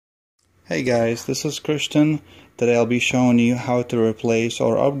Hey guys, this is Christian. Today I'll be showing you how to replace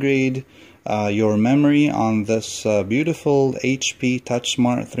or upgrade your memory on this beautiful HP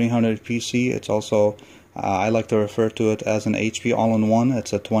Touchsmart 300 PC. It's also, I like to refer to it as an HP all-in-one.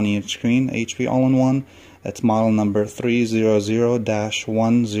 It's a 20-inch screen HP all-in-one. It's model number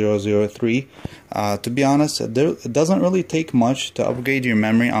 300-1003. To be honest, it doesn't really take much to upgrade your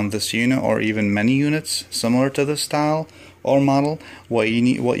memory on this unit or even many units similar to this style or model. What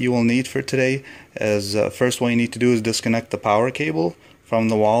you will need for today is first, what you need to do is disconnect the power cable from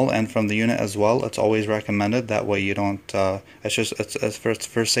the wall and from the unit as well. It's always recommended, that way you don't it's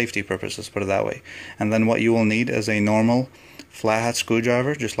for safety purposes, put it that way. And then what you will need is a normal flathead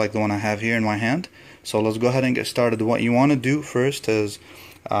screwdriver, just like the one I have here in my hand. So let's go ahead and get started. What you want to do first is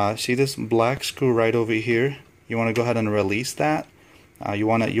see this black screw right over here. You want to go ahead and release that. You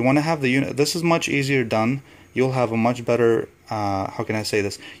want to have the unit. This is much easier done. You'll have a much better, how can I say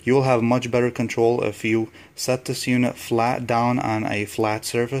this? You'll have much better control if you set this unit flat down on a flat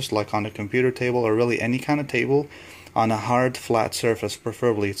surface, like on a computer table or really any kind of table, on a hard flat surface.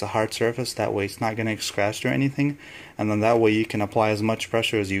 Preferably it's a hard surface, that way it's not going to get scratched or anything, and then that way you can apply as much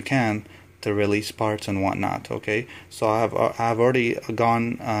pressure as you can to release parts and whatnot. Okay, so I've already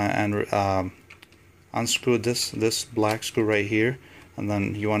gone and unscrewed this black screw right here. And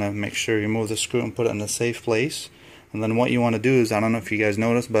then you want to make sure you move the screw and put it in a safe place. And then what you want to do is, I don't know if you guys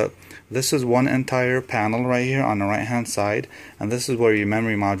noticed, but this is one entire panel right here on the right hand side, and this is where your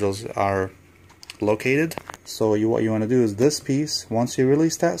memory modules are located. So what you want to do is this piece, once you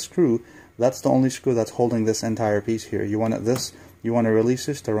release that screw, that's the only screw that's holding this entire piece here. You want to release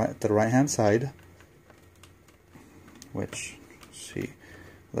this to the right hand side, which, see,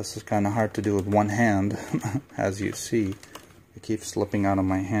 this is kind of hard to do with one hand as you see. It keeps slipping out of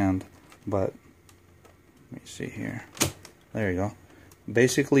my hand, but let me see here. There you go.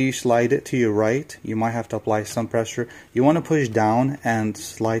 Basically, you slide it to your right. You might have to apply some pressure. You want to push down and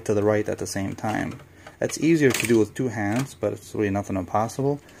slide to the right at the same time. It's easier to do with two hands, but it's really nothing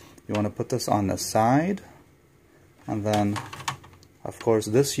impossible. You want to put this on the side, and then, of course,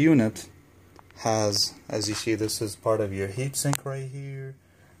 this unit has, as you see, this is part of your heatsink right here.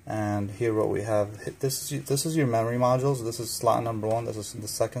 And here what we have, this is your memory modules. This is slot number 1. This is the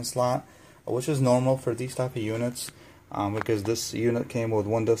second slot, which is normal for these type of units, because this unit came with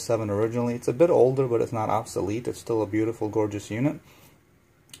Windows 7 originally. It's a bit older, but it's not obsolete. It's still a beautiful, gorgeous unit.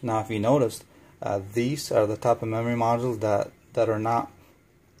 Now, if you noticed, these are the type of memory modules that are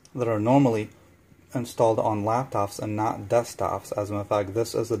normally installed on laptops and not desktops. As a matter of fact,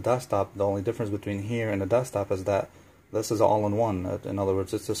 this is a desktop. The only difference between here and a desktop is that this is all-in-one. In other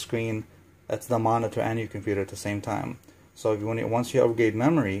words, it's a screen, it's the monitor and your computer at the same time. So once you upgrade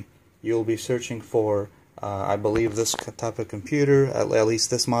memory, you'll be searching for, I believe this type of computer, at least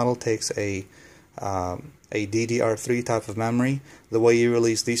this model, takes a DDR3 type of memory. The way you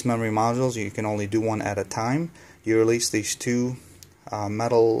release these memory modules, you can only do one at a time. You release these two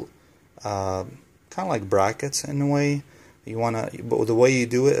metal, kind of like brackets in a way. But the way you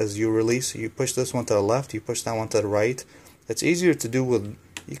do it is you push this one to the left, you push that one to the right. It's easier to do with,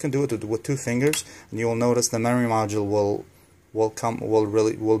 you can do it with two fingers, and you will notice the memory module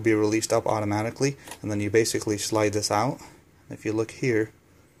will be released up automatically, and then you basically slide this out. If you look here,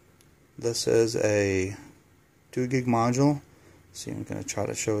 this is a 2 gig module. See, I'm going to try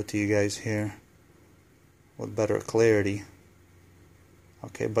to show it to you guys here with better clarity.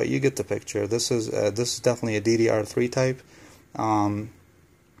 Okay, but you get the picture. This is definitely a DDR3 type.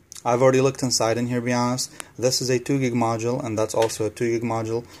 I've already looked inside in here, to be honest. This is a 2 gig module, and that's also a 2 gig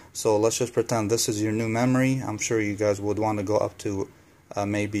module. So let's just pretend this is your new memory. I'm sure you guys would want to go up to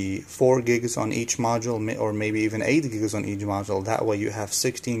maybe 4 gigs on each module, or maybe even 8 gigs on each module. That way you have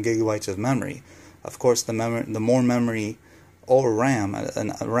 16 gigabytes of memory. Of course, the more memory, or RAM,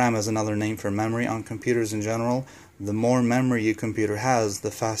 and RAM is another name for memory on computers in general, the more memory your computer has,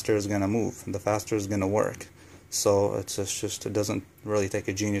 the faster it's going to move, and the faster it's going to work. So it doesn't really take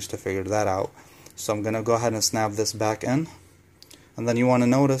a genius to figure that out. So I'm going to go ahead and snap this back in, and then you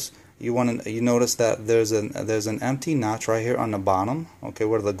notice that there's an empty notch right here on the bottom, okay,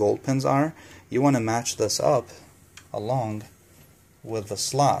 where the gold pins are. You want to match this up along with the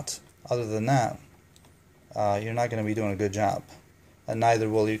slot. Other than that, you're not going to be doing a good job, and neither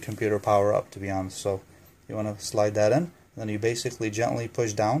will your computer power up, to be honest. So you want to slide that in, and then you basically gently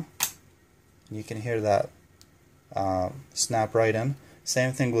push down, and you can hear that snap right in.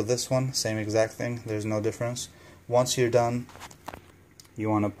 Same thing with this one, same exact thing, there's no difference. Once you're done, you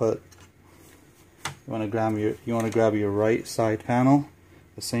want to grab your right side panel,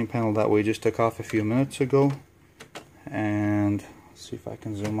 the same panel that we just took off a few minutes ago, and see if I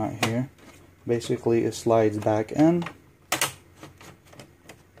can zoom out here. Basically it slides back in,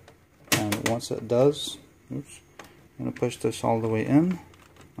 and once it does, oops, I'm going to push this all the way in,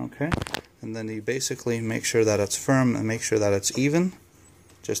 okay, and then you basically make sure that it's firm and make sure that it's even,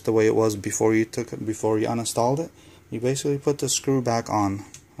 just the way it was before you uninstalled it. You basically put the screw back on,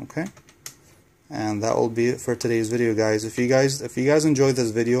 okay, and that will be it for today's video, guys. If you guys enjoyed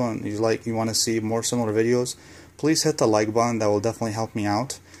this video and you want to see more similar videos, please hit the like button. That will definitely help me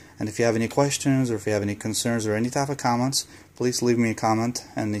out. And if you have any questions or if you have any concerns or any type of comments, please leave me a comment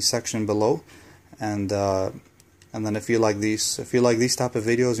in the section below. And then if you like these type of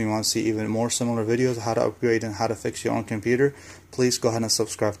videos and you want to see even more similar videos, how to upgrade and how to fix your own computer, please go ahead and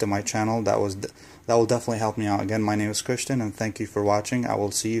subscribe to my channel. That will definitely help me out. Again, my name is Christian, and thank you for watching. I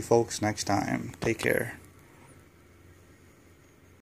will see you folks next time. Take care.